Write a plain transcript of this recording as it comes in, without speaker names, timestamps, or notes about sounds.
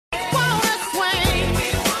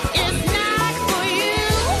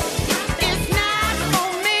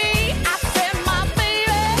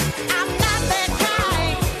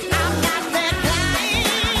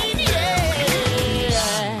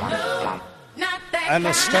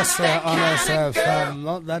Anastasia on SFM,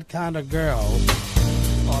 not that kind of girl.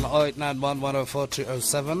 On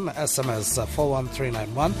 0891104207, SMS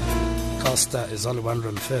 41391. Costa is only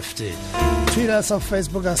 150. Tweet us on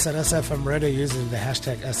Facebook us at SFM Radio using the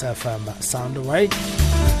hashtag SFM Soundaway.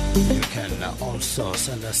 You can also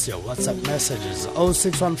send us your WhatsApp messages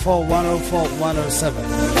 0614 104 107.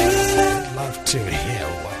 I'd love to hear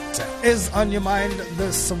what is on your mind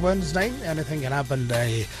this Wednesday. Anything can happen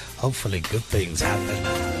today. Hopefully good things happen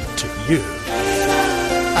to you.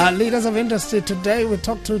 Leaders of industry today, we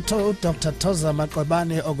talked to Dr. Tozama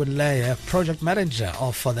Qwebani-Ogunleye, project manager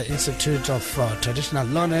of the Institute of Traditional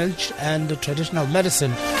Knowledge and Traditional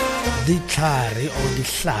Medicine, Dihlare,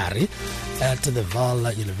 at the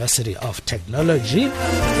Vaal University of Technology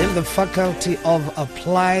in the Faculty of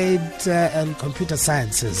Applied and Computer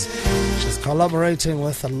Sciences. She's collaborating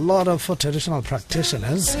with a lot of traditional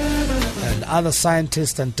practitioners and other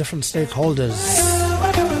scientists and different stakeholders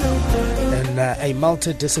in a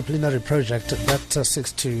multidisciplinary project that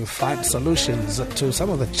seeks to find solutions to some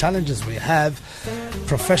of the challenges we have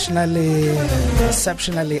professionally,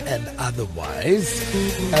 exceptionally, and otherwise.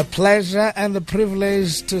 A pleasure and a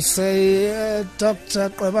privilege to say, Dr.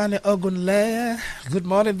 Qwebani-Ogunleye, good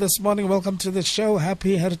morning this morning. Welcome to the show.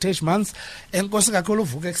 Happy Heritage Month. Enkosi kakhulu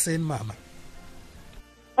uvuke ekuseni mama.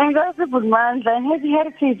 Enkosi Budmandla, and happy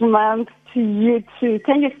Heritage Month to you too.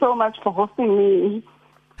 Thank you so much for hosting me.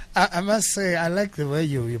 I must say, I like the way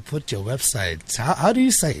you put your website. How do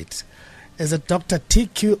you say it? Is it Dr.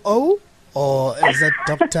 TQO or is it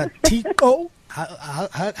Dr. TO?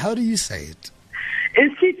 How do you say it?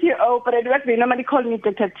 It's TQO, but they normally call me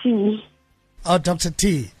Dr. T. Oh, Dr.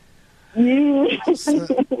 T. Yes.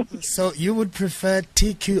 So you would prefer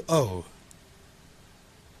TQO?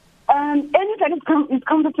 Anything is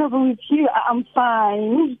comfortable with you, I'm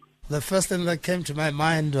fine. The first thing that came to my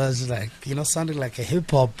mind was like, sounding like a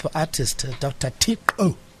hip-hop artist, Dr.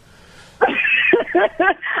 T.O.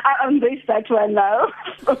 I'm based that one now,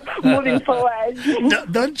 moving forward.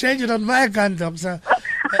 Don't change it on my account, doctor.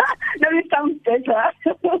 No, it sounds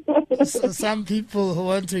better. So some people who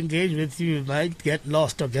want to engage with you might get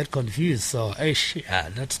lost or get confused, so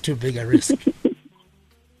that's too big a risk.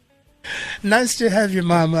 Nice to have you,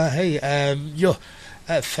 Mama. Hey,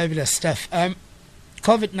 fabulous stuff.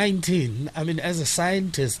 COVID-19, I mean, as a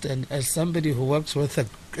scientist and as somebody who works with a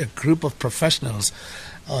group of professionals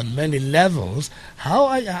on many levels, how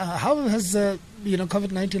has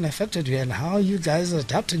COVID-19 affected you, and how are you guys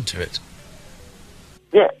adapting to it?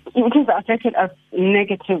 Yeah, it has affected us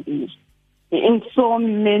negatively in so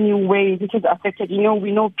many ways. It has affected,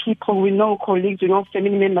 we know people, we know colleagues, we know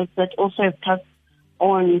family members that also have passed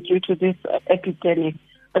on due to this epidemic.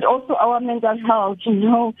 But also our mental health,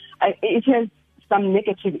 it has some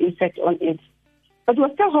negative effect on it. But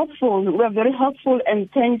we're still hopeful. We're very hopeful,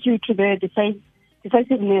 and thank you to the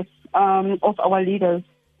decisiveness of our leaders.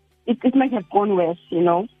 It might have gone worse, we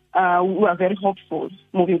are very hopeful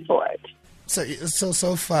moving forward.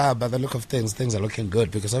 So far, by the look of things are looking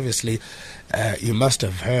good, because obviously you must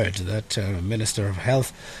have heard that Minister of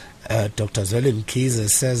Health, Dr. Zweli Mkhize,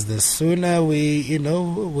 says the sooner we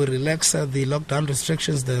relax the lockdown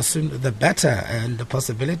restrictions, the better, and the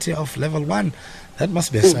possibility of level 1. That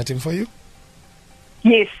must be exciting for you.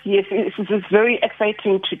 Yes, it's very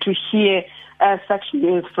exciting to hear such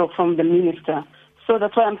news from the minister. So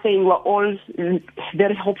that's why I'm saying we're all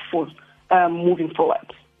very hopeful moving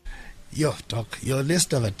forward. Doc, your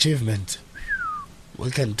list of achievements,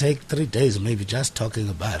 we can take 3 days maybe just talking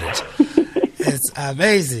about it. It's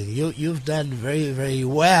amazing. You've done very, very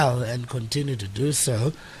well and continue to do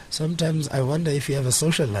so. Sometimes I wonder if you have a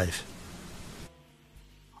social life.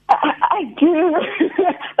 I do,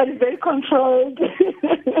 but it's very controlled.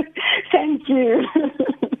 Thank you.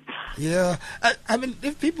 Yeah, I mean,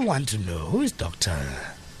 if people want to know, who is Dr.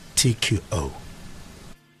 TQO?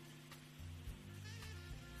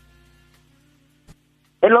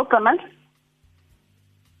 Hello, comment?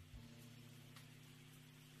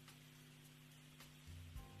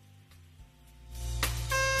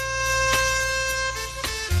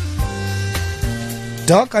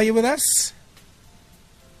 Doc, are you with us?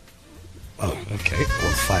 Oh, okay.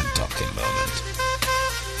 We'll find Doc in a moment.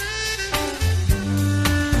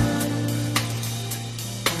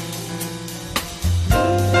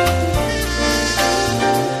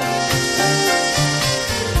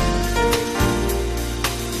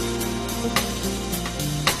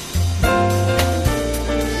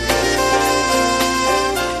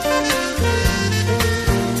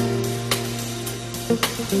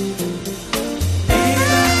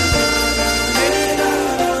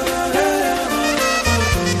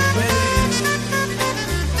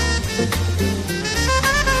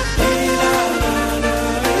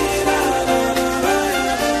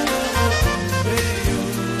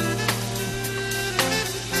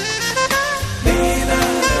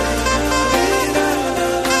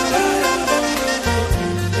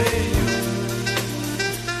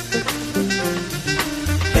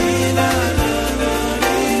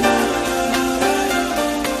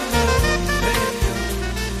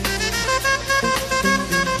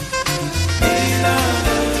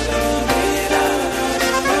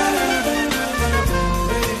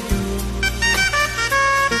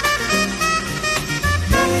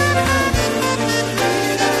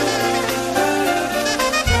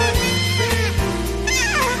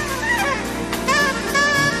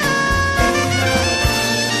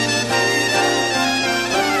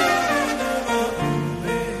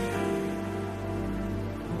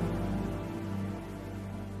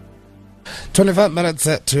 25 minutes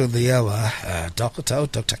to the hour. Dr.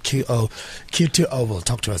 Q2O will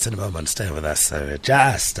talk to us in a moment. Stay with us.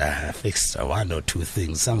 Just fix one or two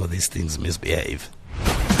things. Some of these things misbehave.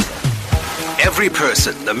 Every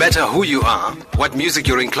person, no matter who you are, what music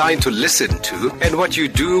you're inclined to listen to, and what you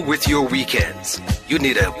do with your weekends, you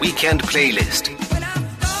need a weekend playlist.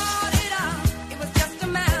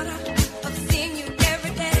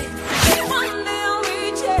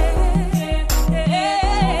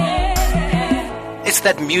 It's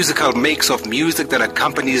that musical mix of music that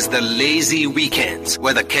accompanies the lazy weekends,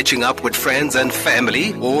 whether catching up with friends and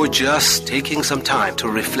family or just taking some time to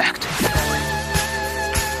reflect.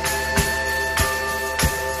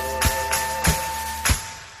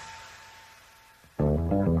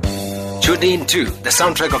 Tune in to The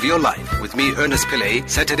Soundtrack of Your Life with me, Ernest Pillay,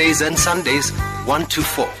 Saturdays and Sundays, 1 to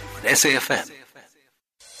 4 on SAFM.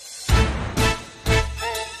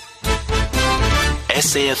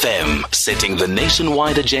 SAFM, setting the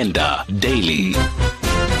nationwide agenda daily.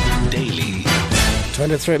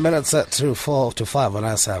 23 minutes to 4 to 5 on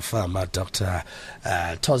SAFM. Dr.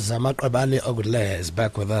 Tozama Qwebani-Ogunleye is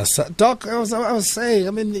back with us. Doc, I was saying,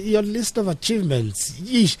 I mean, your list of achievements,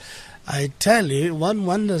 yeesh, I tell you, one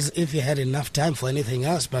wonders if you had enough time for anything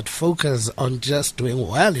else but focus on just doing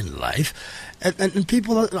well in life. And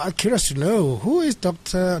people are curious to know, who is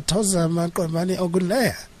Dr. Tozama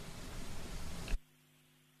Qwebani-Ogunleye?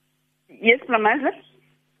 Yes, Mamaza.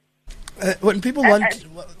 When people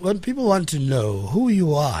want to know who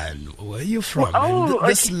you are and where you're from, and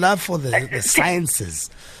this love for the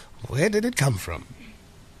sciences, where did it come from?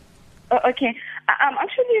 Okay, I'm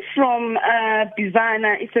actually from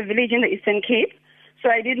Bizana. It's a village in the Eastern Cape.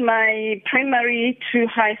 So I did my primary to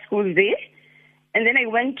high school there, and then I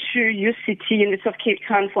went to UCT, University of Cape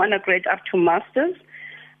Town, for undergrad up to masters.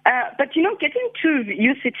 But, you know, getting to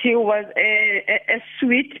UCT was a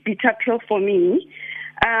sweet, bitter pill for me,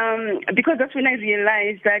 because that's when I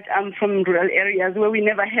realized that I'm from rural areas where we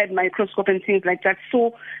never had microscope and things like that.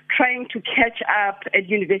 So trying to catch up at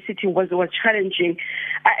university was challenging.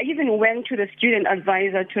 I even went to the student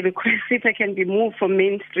advisor to request if I can be moved from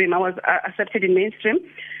mainstream. I was accepted in mainstream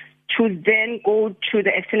to then go to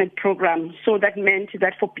the extended program. So that meant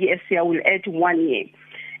that for BSc I will add 1 year.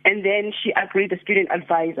 And then she agreed, the student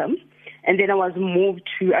advisor. And then I was moved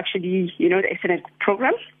to actually, you know, the extended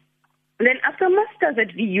program. And then after masters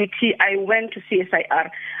at VUT, I went to CSIR.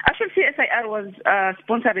 Actually, CSIR was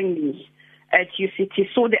sponsoring me at UCT.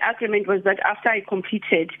 So the agreement was that after I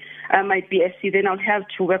completed my BSc, then I'll have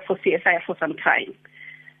to work for CSIR for some time.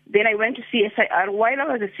 Then I went to CSIR. While I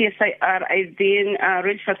was at CSIR, I then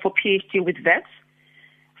registered for PhD with VETS.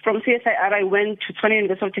 From CSIR, I went to Vaal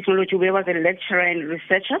University of Technology, where I was a lecturer and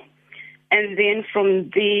researcher. And then from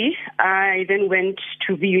there, I then went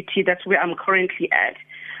to VUT. That's where I'm currently at.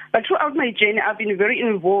 But throughout my journey, I've been very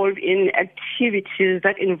involved in activities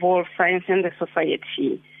that involve science and the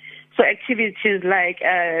society. So activities like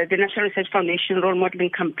the National Research Foundation Role Modeling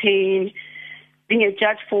Campaign, being a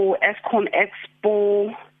judge for ESCOM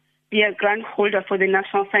Expo, be a grant holder for the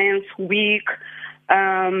National Science Week,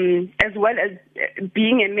 as well as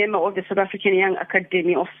being a member of the South African Young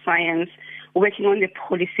Academy of Science, working on the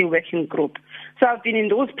policy working group. So I've been in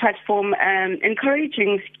those platforms,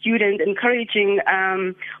 encouraging students, encouraging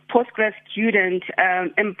postgrad student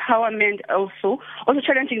empowerment also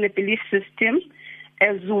challenging the belief system,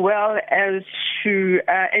 as well as to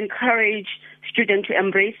encourage students to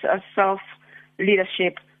embrace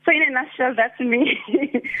self-leadership. So in a nutshell, that's me.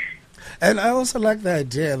 And I also like the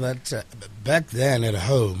idea that back then at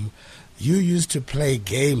home, you used to play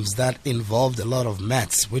games that involved a lot of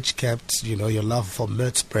maths, which kept, you know, your love for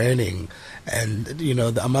maths burning and, you know,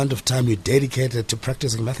 the amount of time you dedicated to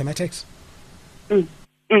practicing mathematics.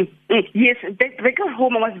 Yes, back at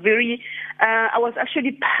home I was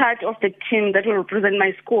actually part of the team that will represent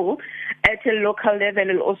my school at a local level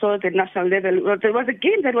and also the national level. There was a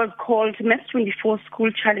game that was called Maths 24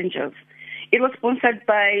 School Challenges. It was sponsored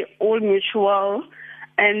by All Mutual,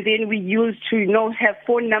 and then we used to, you know, have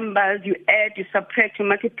 4 numbers. You add, you subtract, you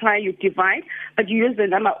multiply, you divide, but you use the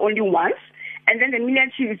number only once. And then the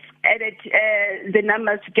minute you've added the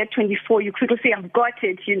numbers to get 24, you quickly say, I've got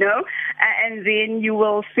it, you know, and then you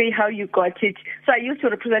will say how you got it. So I used to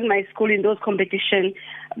represent my school in those competitions.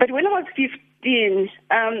 But when I was 15,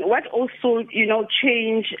 what also, you know,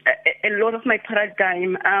 changed a lot of my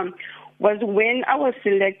paradigm was when I was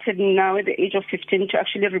selected now at the age of 15 to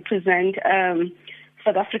actually represent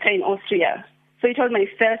South Africa in Austria. So it was my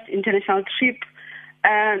first international trip,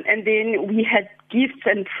 and then we had gifts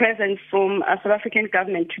and presents from a South African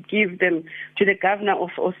government to give them to the governor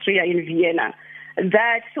of Austria in Vienna.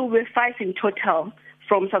 So we're 5 in total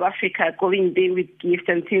from South Africa going there with gifts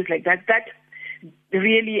and things like that. That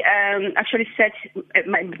really actually set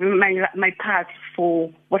my path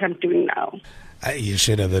for what I'm doing now. You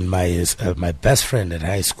should have been my best friend at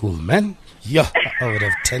high school, man. Yeah, I would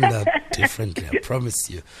have turned out differently, I promise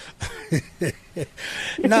you.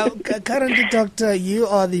 Now, currently, Doctor, you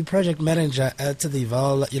are the project manager at the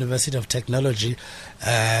Vaal University of Technology.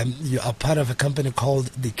 You are part of a company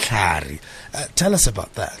called Dihlare. Tell us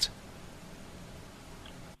about that.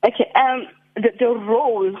 Okay, the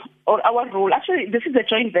role, or our role, actually, this is a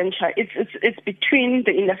joint venture. It's between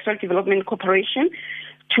the Industrial Development Corporation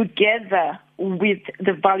together with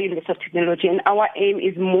the Vaal University of Technology, and our aim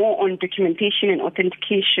is more on documentation and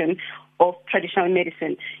authentication of traditional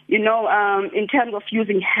medicine. You know, in terms of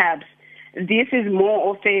using herbs, this is more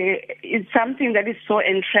of it's something that is so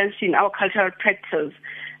entrenched in our cultural practice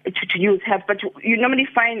to use herbs, but you normally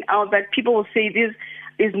find out that people will say this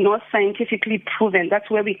is not scientifically proven. That's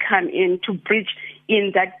where we come in to bridge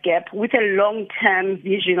in that gap with a long-term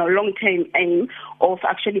vision or long-term aim of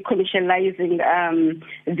actually commercializing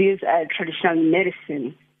this traditional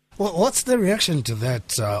medicine. Well, what's the reaction to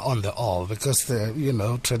that on the all? Because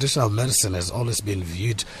traditional medicine has always been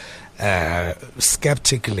viewed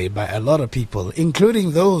skeptically by a lot of people,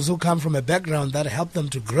 including those who come from a background that helped them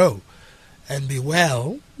to grow and be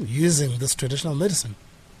well using this traditional medicine.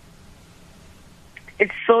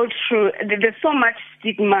 It's so true. There's so much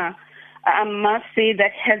stigma, I must say,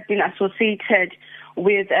 that has been associated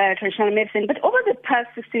with traditional medicine. But over the past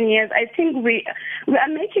 16 years, I think we are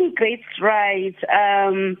making great strides.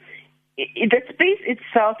 The space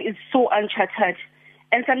itself is so uncharted.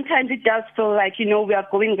 And sometimes it does feel like, we are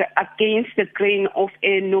going against the grain of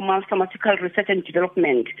a normal pharmaceutical research and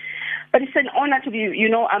development. But it's an honor to be,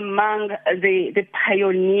 among the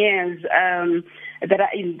pioneers that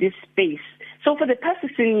are in this space. So for the past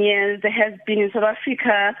 16 years, there has been in South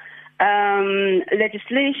Africa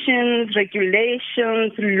legislations,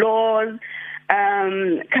 regulations, laws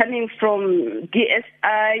coming from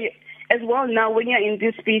DSI. As well, now when you're in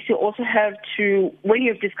this space, you also have to, when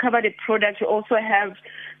you've discovered a product, you also have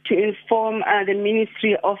to inform the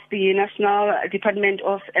Ministry of the National Department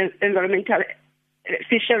of Environmental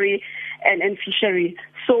Fishery and Fishery.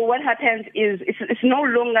 So what happens is it's no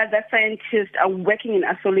longer that scientists are working in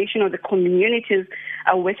isolation or the communities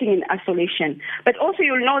are working in isolation. But also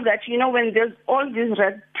you'll know that, when there's all this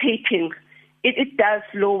red taping, it does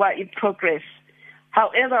lower its progress.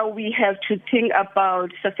 However, we have to think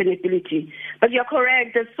about sustainability. But you're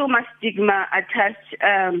correct, there's so much stigma attached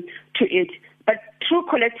to it. But through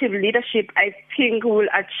collective leadership, I think we'll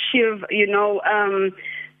achieve,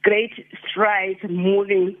 great strides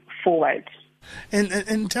moving forward.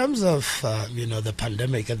 In terms of, the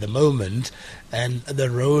pandemic at the moment and the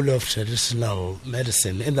role of traditional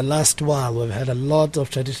medicine, in the last while we've had a lot of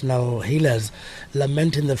traditional healers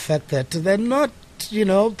lamenting the fact that they're not,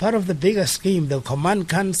 part of the bigger scheme, the Command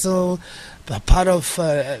Council, part of,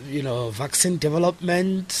 vaccine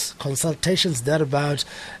development, consultations thereabout.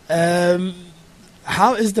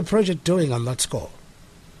 How is the project doing on that score?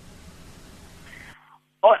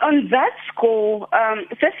 On that score,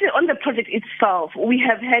 firstly, on the project itself, we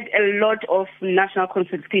have had a lot of national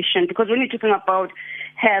consultation, because when you're talking about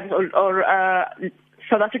herbs or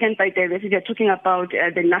South African biodiversity, you're talking about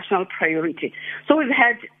the national priority. So we've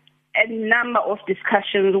had a number of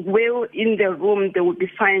discussions where in the room there will be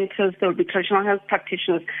scientists, there will be traditional health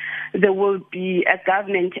practitioners, there will be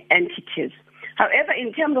government entities. However,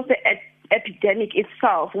 in terms of the epidemic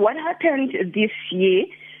itself, what happened this year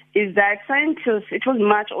is that scientists, it was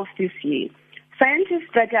March of this year, scientists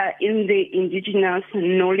that are in the indigenous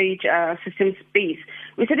knowledge system space,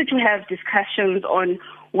 we started to have discussions on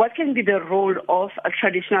what can be the role of a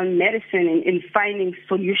traditional medicine in finding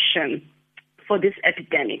solution for this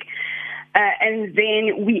epidemic. And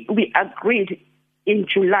then we agreed in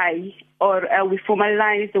July, or we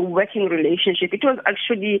formalized the working relationship. It was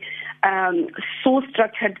actually so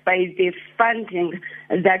structured by the funding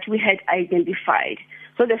that we had identified.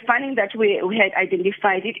 So the funding that we had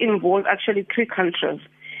identified, it involved actually 3 countries.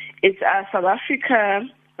 It's South Africa,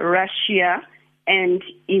 Russia, and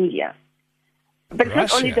India. But it's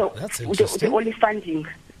not only the only funding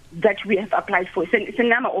that we have applied for. It's a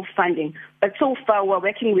number of funding. But so far, we're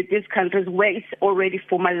working with these countries where it's already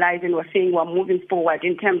formalized, and we're saying we're moving forward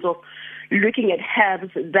in terms of looking at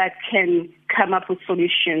herbs that can come up with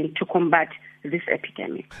solutions to combat this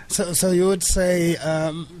epidemic. So you would say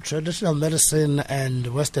traditional medicine and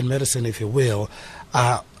Western medicine, if you will,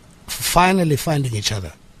 are finally finding each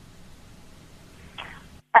other?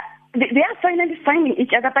 They are finally finding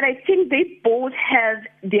each other, but I think they both have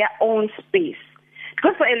their own space.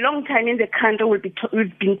 because for a long time in the country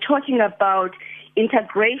we've been talking about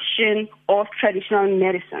integration of traditional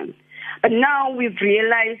medicine. But now we've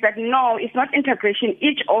realized that no, it's not integration.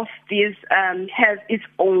 Each of these has its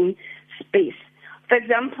own space. For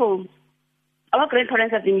example, our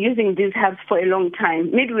grandparents have been using these herbs for a long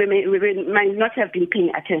time. Maybe we might not have been paying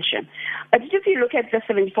attention. But if you look at the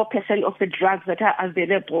 74% of the drugs that are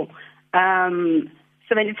available,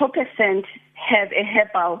 74% have a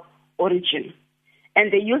herbal origin.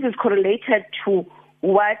 And the use is correlated to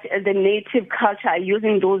what the native culture are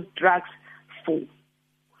using those drugs for.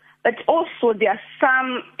 But also there are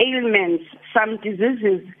some ailments, some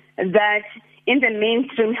diseases that in the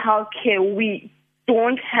mainstream healthcare we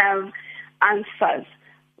don't have answers.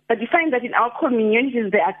 But we find that in our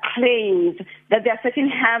communities there are claims that there are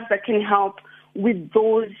certain herbs that can help with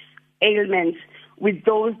those ailments, with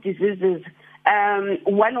those diseases.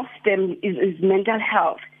 One of them is mental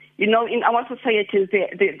health. You know, in our societies,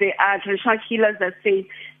 there are traditional healers that say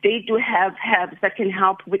they do have herbs that can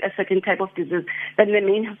help with a certain type of disease. But in the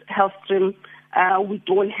main health stream, we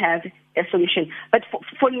don't have a solution. But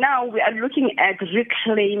for now, we are looking at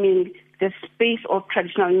reclaiming the space of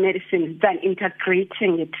traditional medicine than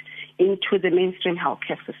integrating it into the mainstream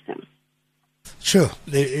healthcare system. Sure,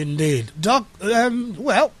 indeed. Doc,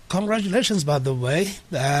 well, congratulations, by the way,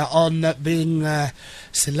 on being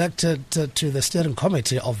selected to the steering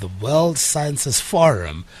committee of the World Sciences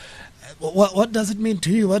Forum. What does it mean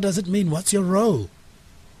to you? What does it mean? What's your role?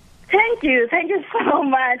 Thank you so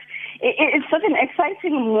much. It's such an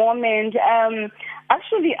exciting moment.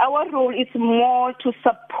 Actually, our role is more to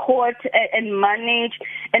support and manage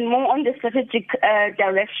and more on the strategic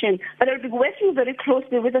direction. But I'll be working very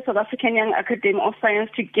closely with the South African Young Academy of Science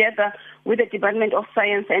together with the Department of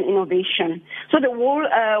Science and Innovation. So the World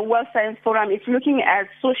Science Forum is looking at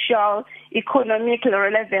social, economic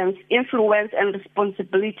relevance, influence, and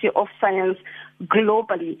responsibility of science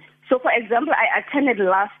globally. So, for example, I attended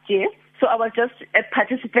last year. So I was just a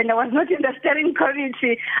participant. I was not in the steering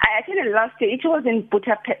committee. I attended last year. It was in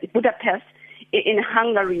Budapest in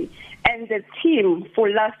Hungary. And the theme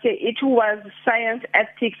for last year, it was science,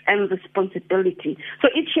 ethics, and responsibility. So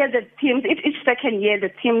each year the themes, each second year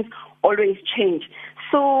the themes always change.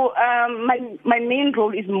 So my main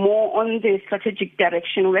role is more on the strategic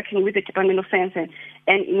direction, working with the Department of Science and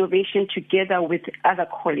Innovation together with other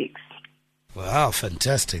colleagues. Wow,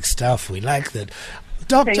 fantastic stuff. We like that.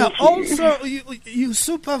 Doctor, also you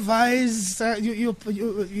supervise you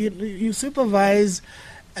supervise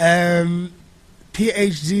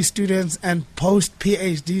PhD students and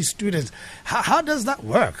post-PhD students. How does that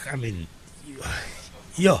work? I mean,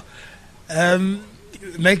 you're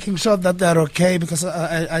making sure that they're okay, because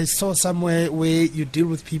I saw somewhere where you deal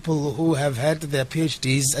with people who have had their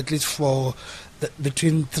PhDs at least for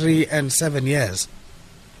between 3 and 7 years.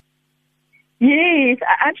 Yes,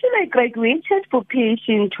 actually I graduated for PhD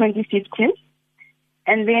in 2015.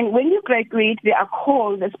 And then when you graduate, they are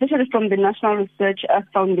called, especially from the National Research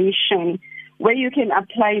Foundation, where you can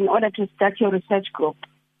apply in order to start your research group.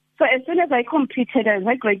 So as soon as I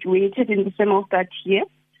graduated in December of that year,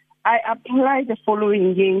 I applied the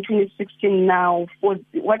following year in 2016 now for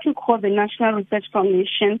what you call the National Research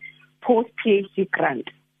Foundation post-PhD grant.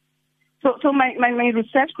 So my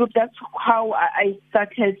research group, that's how I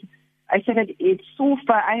started it. So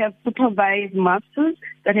far, I have supervised masters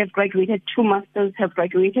that have graduated. 2 masters have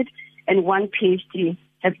graduated, and 1 PhD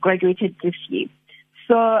has graduated this year.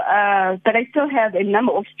 So, but I still have a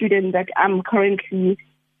number of students that I'm currently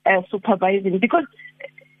supervising, because,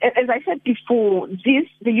 as I said before, the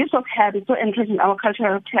use of herbs is so entrenched in our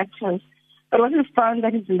cultural practice. But what we found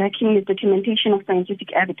that is lacking is documentation of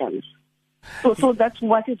scientific evidence. So that's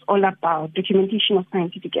what it's all about, documentation of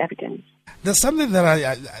scientific evidence. There's something that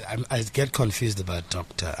I get confused about,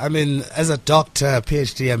 Doctor. I mean, as a doctor,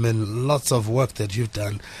 PhD, I mean, lots of work that you've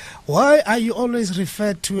done. Why are you always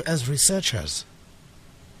referred to as researchers?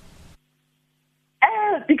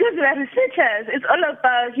 Because we are researchers. It's all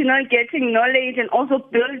about, getting knowledge and also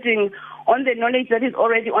building on the knowledge that is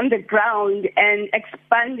already on the ground and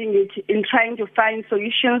expanding it in trying to find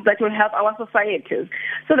solutions that will help our societies.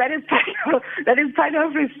 So that is part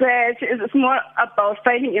of research. It's more about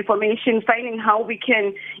finding information, finding how we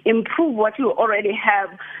can improve what we already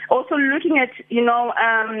have. Also looking at,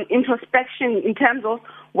 introspection in terms of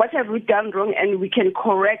what have we done wrong and we can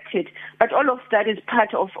correct it. But all of that is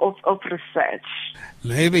part of research.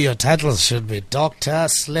 Maybe your titles should be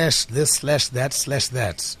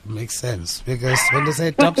Doctor/this/that/that. Makes sense. Because when they say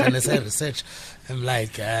doctor and they say research, I'm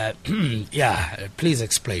like, please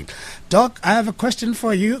explain. Doc, I have a question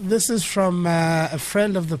for you. This is from a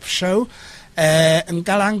friend of the show,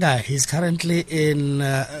 Nkalanga, he's currently in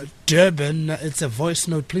Durban. It's a voice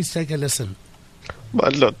note. Please take a listen.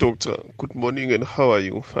 Mandla, doctor, good morning and how are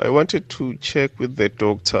you? I wanted to check with the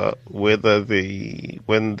doctor whether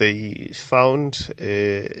when they found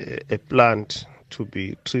a plant to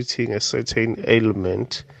be treating a certain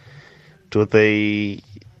ailment, do they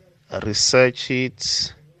research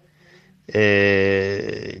it,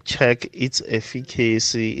 check its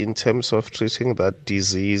efficacy in terms of treating that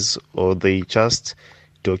disease, or they just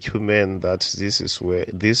document that this is where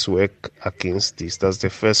this work against this? That's the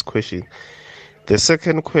first question. The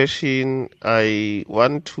second question, I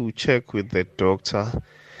want to check with the doctor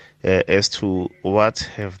as to what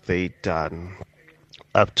have they done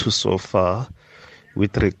up to so far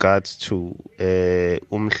with regards to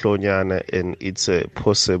umhlonyana and its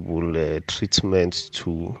possible treatment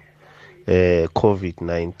to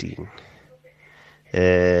COVID-19.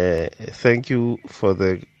 Thank you for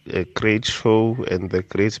the great show and the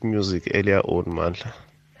great music earlier on, Mandla.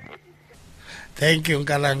 Thank you,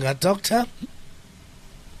 Nkalanga. Doctor?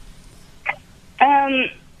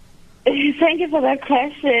 Thank you for that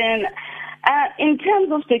question. In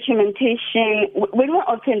terms of documentation, when we're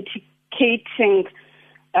authenticating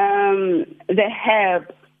the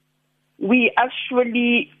herb, we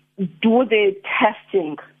actually do the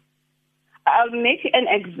testing. I'll make an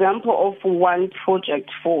example of one project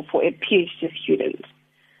for a PhD student.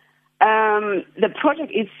 The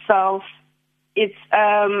project itself, it's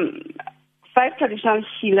 5 traditional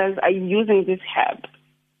healers are using this herb.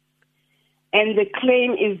 And the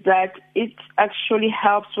claim is that it actually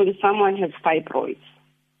helps when someone has fibroids.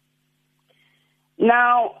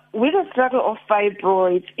 Now, with the struggle of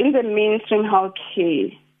fibroids, in the mainstream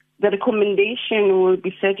healthcare, the recommendation will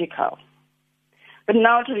be surgical. But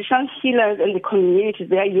now traditional healers in the community,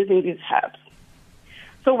 they are using these herbs.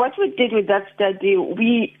 So what we did with that study,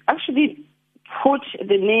 we actually put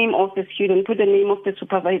the name of the student, put the name of the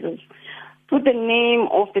supervisors, put the name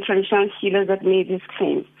of the traditional healers that made this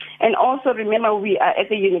claim. And also remember, we are at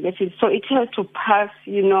the university, so it has to pass,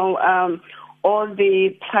 all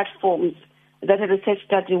the platforms that a research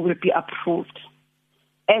study will be approved.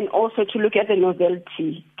 And also to look at the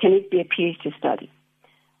novelty, can it be a PhD study?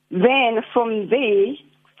 Then from there,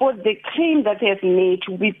 for the claim that they have made,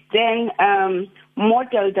 we then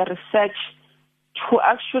model the research to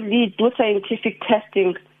actually do scientific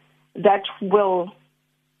testing that will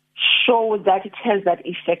show that it has that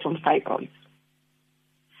effect on fibroids.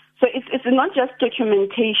 So it's not just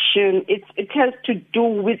documentation, it has to do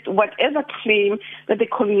with whatever claim that the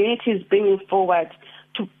community is bringing forward,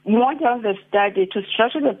 to model the study, to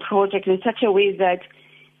structure the project in such a way that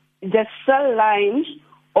the cell lines,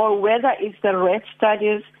 or whether it's the rat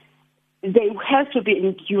studies, they have to be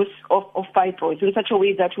induced of fibroids in such a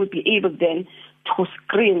way that we'll be able then to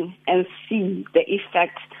screen and see the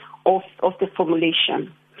effect of the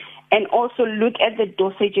formulation. And also look at the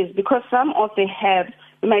dosages, because some of the herbs,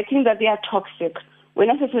 you might think that they are toxic. When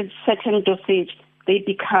it's a certain dosage, they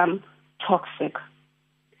become toxic.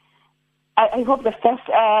 I hope the first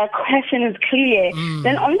question is clear.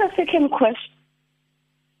 Then on the second question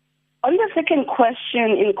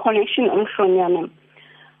in connection to umhlonyana,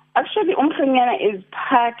 actually umhlonyana is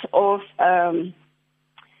part of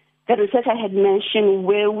the research I had mentioned,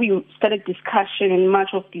 where we started discussion in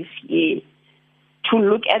March of this year to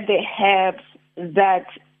look at the herbs that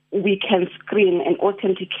we can screen and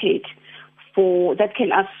authenticate for, that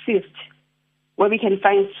can assist, where we can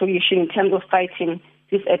find solution in terms of fighting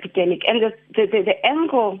this epidemic. And the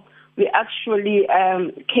angle we actually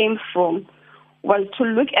came from was to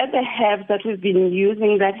look at the herbs that we've been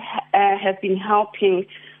using that have been helping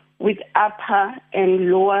with upper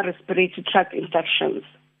and lower respiratory tract infections.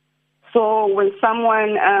 So when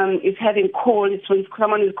someone is having colds, when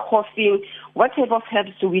someone is coughing, what type of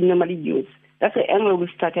herbs do we normally use? That's the angle we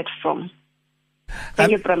started from.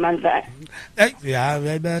 Thank you, Pramanda. Yeah,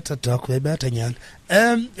 way better, Doc, way better, Nyan.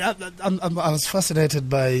 I was fascinated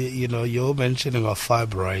by, your mentioning of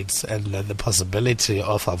fibroids and the possibility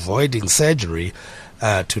of avoiding surgery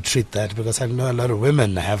to treat that, because I know a lot of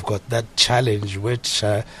women have got that challenge, which,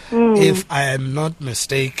 if I am not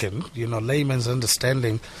mistaken, layman's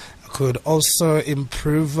understanding, could also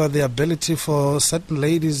improve the ability for certain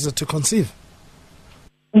ladies to conceive.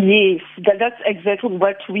 Yes, that's exactly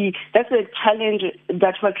that's a challenge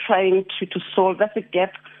that we're trying to solve. That's a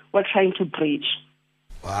gap we're trying to bridge.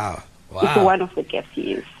 Wow. It's one of the gaps,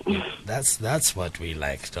 yes. That's what we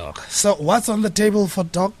like, Doc. So what's on the table for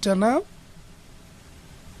Doctor now?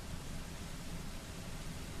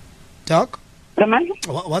 Doc?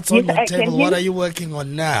 What's on the table? What are you working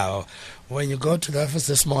on now? When you go to the office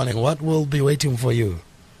this morning, what will be waiting for you?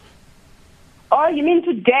 Oh, you mean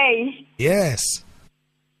today? Yes.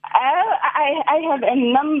 I have a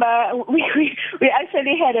number. We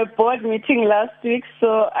actually had a board meeting last week,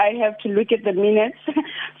 so I have to look at the minutes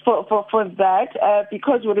for that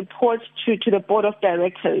because we report to the board of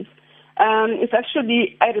directors. It's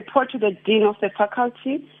actually, I report to the dean of the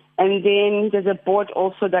faculty, and then there's a board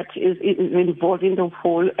also that is involved in the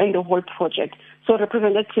whole project. So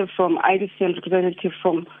representative from IDC and representative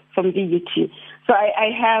from DUT. So I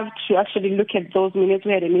have to actually look at those minutes.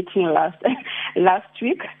 We had a meeting last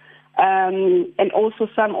week. And also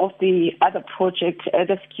some of the other projects,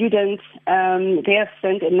 the students, they have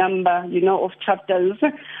sent a number, of chapters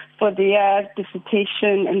for their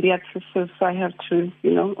dissertation and their thesis. So I have to,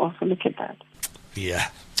 also look at that. Yeah,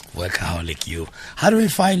 workaholic you. How do we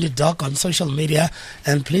find you, Doc, on social media?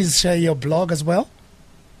 And please share your blog as well.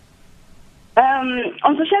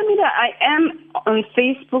 On social media, I am on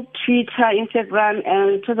Facebook, Twitter, Instagram,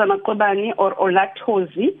 and Tozama Qwebani or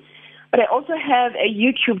Olatozi. But I also have a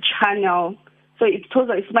YouTube channel. So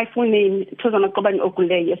it's my full name, Tozama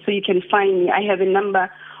Qwebani-Ogunleye. So you can find me. I have a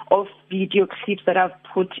number of video clips that I've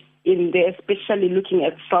put in there, especially looking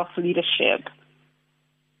at self-leadership.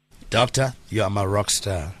 Doctor, you are my rock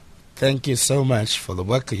star. Thank you so much for the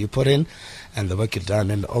work you put in and the work you've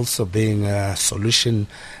done, and also being solution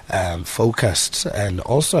focused, and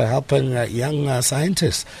also helping young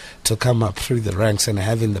scientists to come up through the ranks and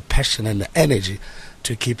having the passion and the energy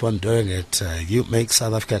to keep on doing it. You make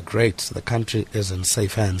South Africa great. The country is in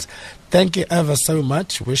safe hands. Thank you ever so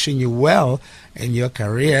much. Wishing you well in your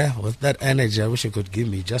career with that energy. I wish you could give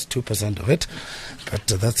me just 2% of it, but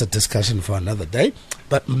that's a discussion for another day.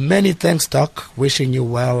 But many thanks, Doc. Wishing you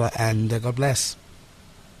well, and God bless.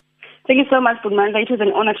 Thank you so much, Budmanda. It was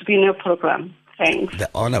an honor to be in your program. Thanks. The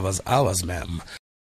honor was ours, ma'am.